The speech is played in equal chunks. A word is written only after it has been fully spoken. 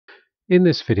In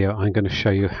this video I'm going to show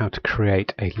you how to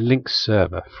create a link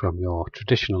server from your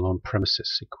traditional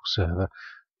on-premises SQL Server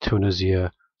to an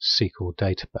Azure SQL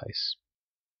database.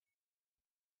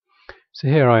 So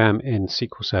here I am in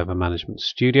SQL Server Management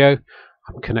Studio.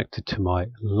 I'm connected to my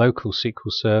local SQL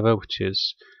Server, which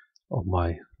is on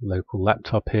my local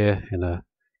laptop here in an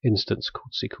instance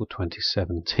called SQL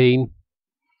 2017.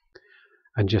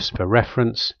 And just for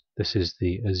reference, this is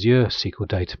the Azure SQL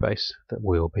database that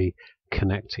we'll be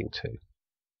connecting to.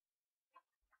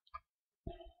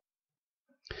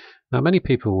 Now, many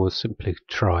people will simply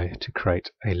try to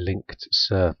create a linked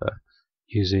server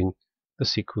using the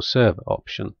SQL Server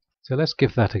option. So let's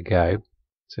give that a go.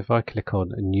 So if I click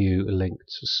on a new linked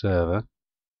server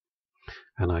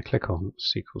and I click on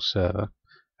SQL Server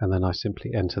and then I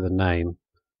simply enter the name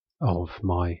of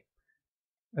my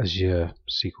Azure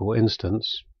SQL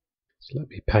instance. So let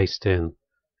me paste in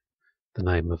the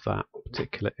name of that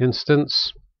particular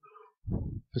instance.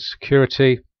 For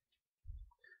security,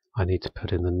 I need to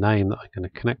put in the name that I'm going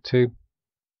to connect to.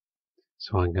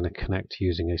 So I'm going to connect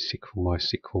using a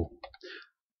MySQL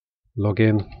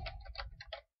login.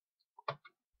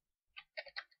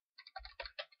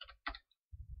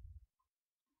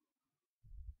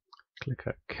 Click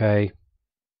OK.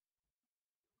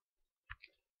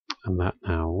 And that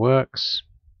now works.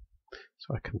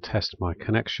 So I can test my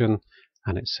connection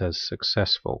and it says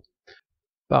successful.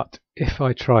 But if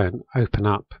I try and open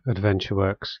up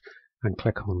AdventureWorks and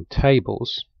click on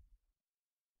tables,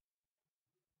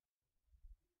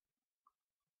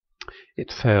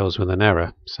 it fails with an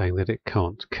error saying that it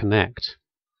can't connect.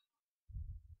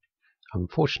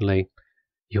 Unfortunately,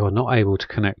 you are not able to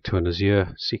connect to an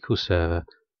Azure SQL Server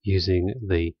using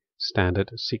the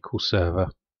standard SQL Server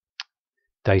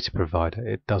data provider.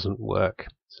 It doesn't work.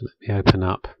 So let me open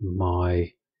up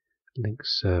my link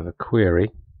server query.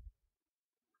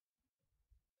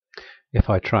 If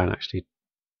I try and actually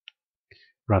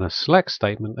run a select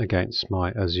statement against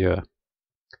my Azure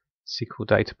SQL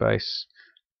database,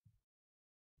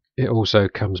 it also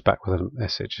comes back with a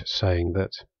message saying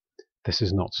that this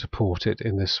is not supported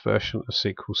in this version of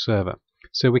SQL Server.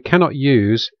 So we cannot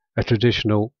use a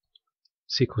traditional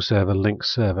SQL Server link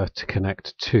server to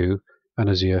connect to an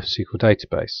Azure SQL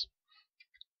database.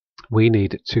 We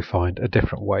need to find a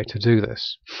different way to do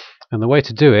this. And the way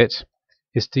to do it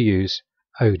is to use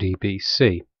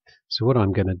ODBC. So what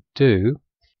I'm going to do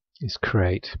is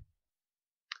create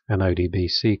an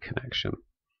ODBC connection.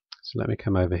 So let me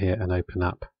come over here and open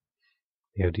up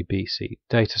the ODBC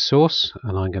data source,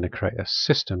 and I'm going to create a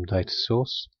system data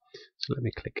source. So let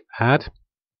me click Add.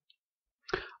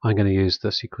 I'm going to use the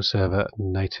SQL Server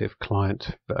native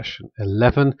client version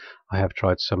 11. I have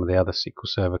tried some of the other SQL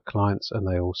Server clients and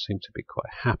they all seem to be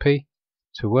quite happy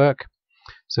to work.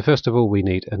 So first of all we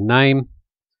need a name.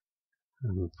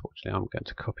 Unfortunately I'm going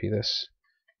to copy this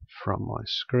from my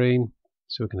screen.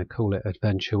 So we're going to call it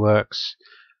AdventureWorks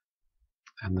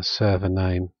and the server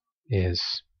name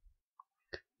is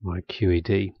my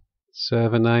QED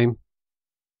server name.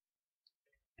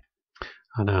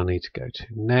 I now need to go to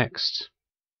Next.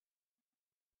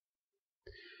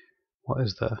 What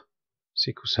is the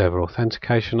SQL Server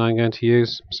authentication I'm going to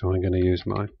use? So I'm going to use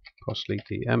my Postly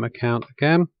DM account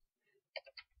again.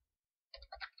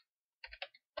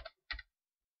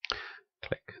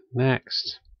 Click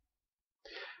Next.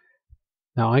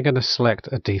 Now I'm going to select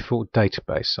a default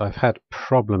database. I've had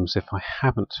problems if I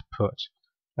haven't put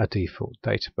a default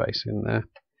database in there.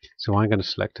 So I'm going to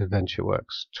select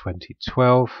AdventureWorks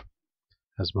 2012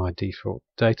 as my default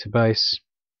database.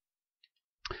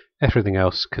 Everything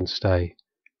else can stay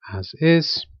as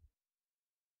is.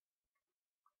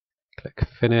 Click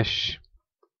Finish,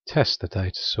 test the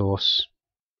data source,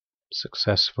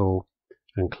 successful,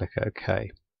 and click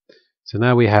OK. So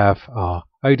now we have our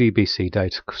ODBC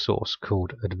data source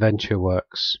called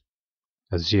AdventureWorks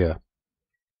Azure.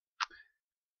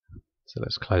 So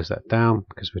let's close that down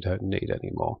because we don't need any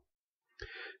more.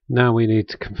 Now we need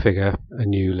to configure a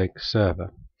new link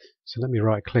server. So let me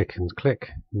right click and click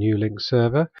New Link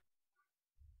Server.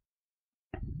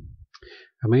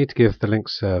 And we need to give the link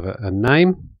server a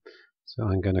name. So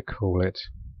I'm going to call it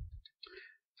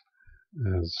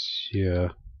Azure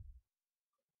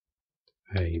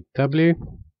AW.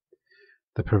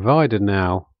 The provider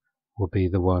now will be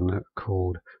the one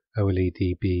called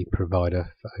OLEDB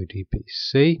provider for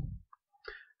ODBC.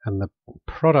 And the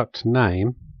product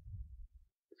name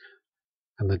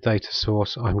and the data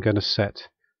source I'm going to set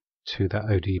to that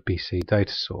ODBC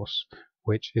data source,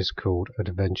 which is called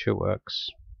AdventureWorks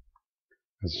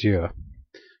Azure.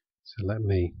 So let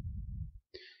me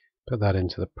put that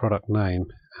into the product name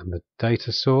and the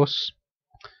data source,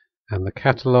 and the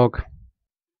catalog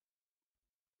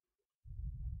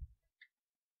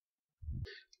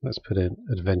Let's put in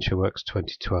AdventureWorks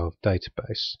 2012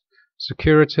 database.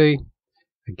 Security,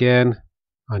 again,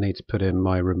 I need to put in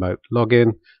my remote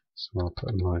login, so I'll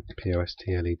put in my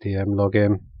POSTLEDM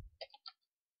login.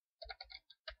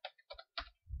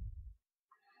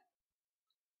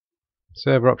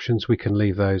 Server options, we can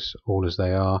leave those all as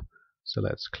they are, so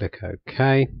let's click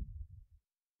OK.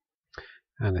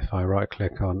 And if I right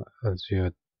click on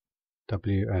Azure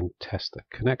W and test the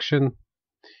connection,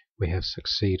 we have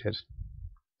succeeded.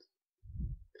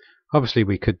 Obviously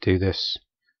we could do this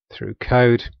through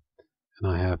code,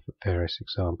 and I have various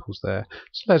examples there.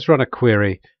 So let's run a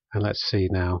query and let's see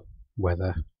now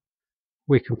whether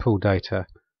we can pull data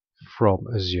from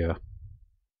Azure.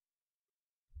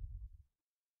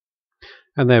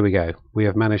 And there we go. We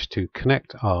have managed to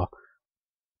connect our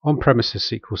on-premises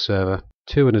SQL Server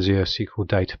to an Azure SQL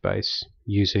database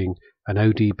using an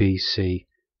ODBC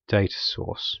data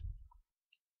source.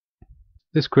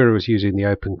 This query was using the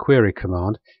Open Query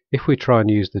command. If we try and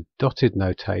use the dotted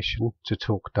notation to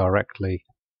talk directly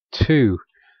to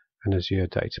an Azure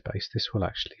database, this will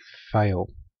actually fail,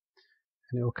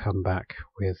 and it will come back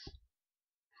with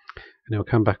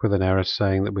an error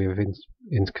saying that we have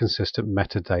inconsistent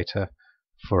metadata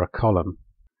for a column.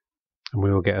 And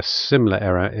we will get a similar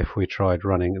error if we tried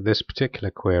running this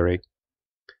particular query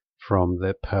from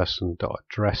the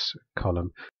person.address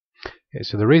column.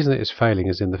 So the reason it is failing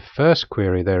is in the first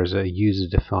query there is a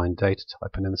user-defined data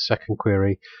type, and in the second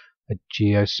query a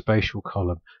geospatial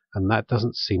column, and that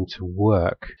doesn't seem to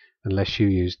work unless you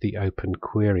use the Open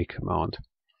Query command.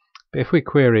 But if we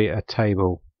query a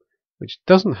table which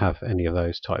doesn't have any of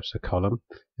those types of column,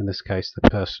 in this case the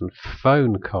person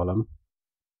phone column,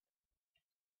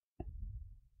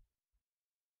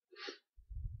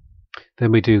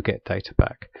 then we do get data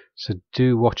back. So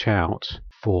do watch out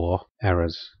for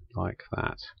errors like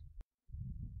that.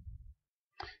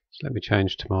 So let me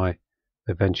change to my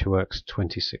AdventureWorks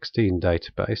 2016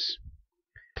 database.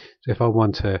 So if I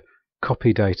want to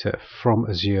copy data from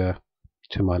Azure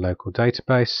to my local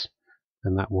database,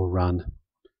 then that will run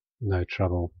no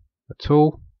trouble at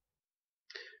all.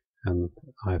 And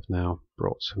I've now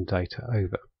brought some data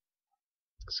over.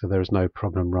 So there is no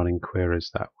problem running queries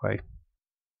that way.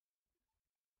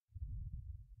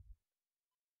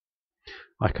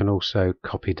 I can also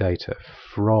copy data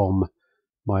from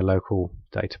my local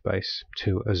database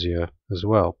to Azure as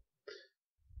well.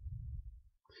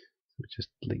 Let me just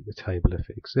delete the table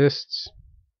if it exists,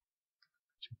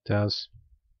 which it does.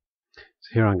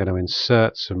 So here I'm going to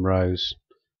insert some rows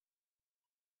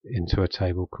into a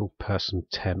table called person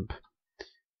temp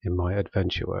in my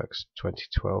AdventureWorks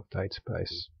 2012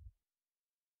 database.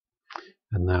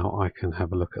 And now I can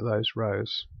have a look at those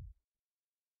rows.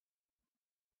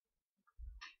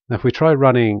 Now if we try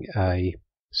running a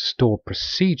store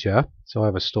procedure, so I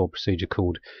have a store procedure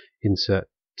called insert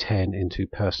 10 into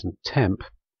person temp,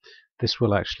 this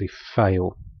will actually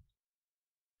fail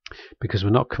because we're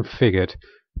not configured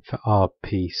for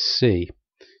RPC.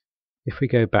 If we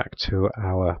go back to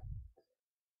our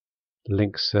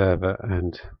link server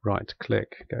and right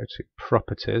click, go to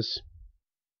properties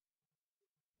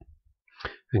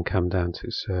and come down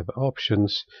to server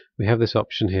options, we have this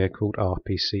option here called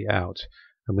RPC out,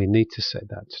 and we need to set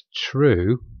that to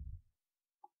true.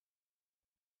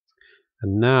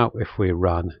 And now if we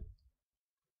run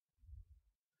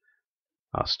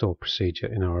our store procedure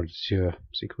in our Azure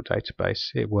SQL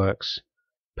database, it works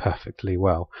perfectly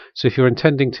well. So if you're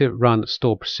intending to run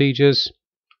store procedures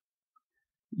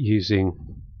using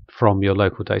from your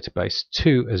local database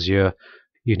to Azure,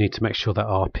 you need to make sure that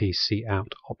RPC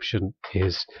out option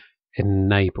is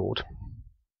enabled.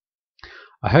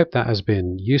 I hope that has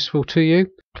been useful to you.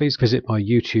 Please visit my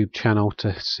YouTube channel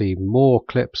to see more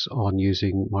clips on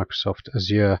using Microsoft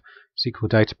Azure SQL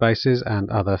databases and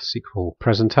other SQL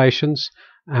presentations.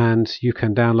 And you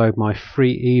can download my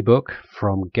free ebook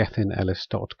from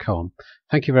gethinellis.com.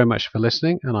 Thank you very much for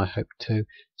listening, and I hope to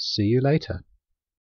see you later.